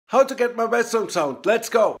How to get my Bassdrum sound, let's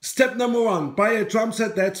go! Step number 1, buy a drum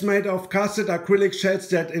set that's made of casted acrylic shells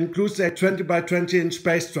that includes a 20 by 20 inch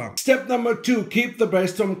bass drum. Step number 2, keep the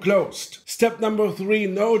bass drum closed. Step number 3,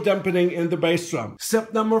 no dampening in the bass drum.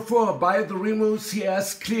 Step number 4, buy the Remove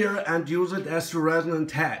CS clear and use it as your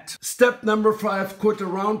resonant head. Step number 5, cut a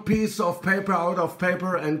round piece of paper out of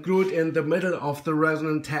paper and glue it in the middle of the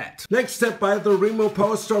resonant head. Next step, buy the Remove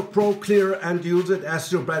Powerstock Pro clear and use it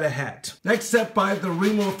as your better head. Next step, buy the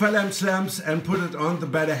Remove Phalanx slams and put it on the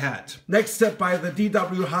better head. Next step, buy the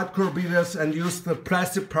DW hardcore beaters and use the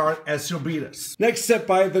plastic part as your beaters. Next step,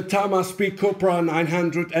 buy the Tama Speed Cobra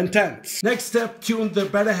 910s. Next step, tune the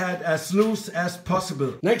better head as loose as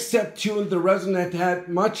possible. Next step, tune the resonant head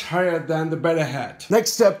much higher than the better head.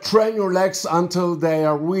 Next step, train your legs until they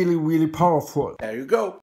are really powerful. There you go.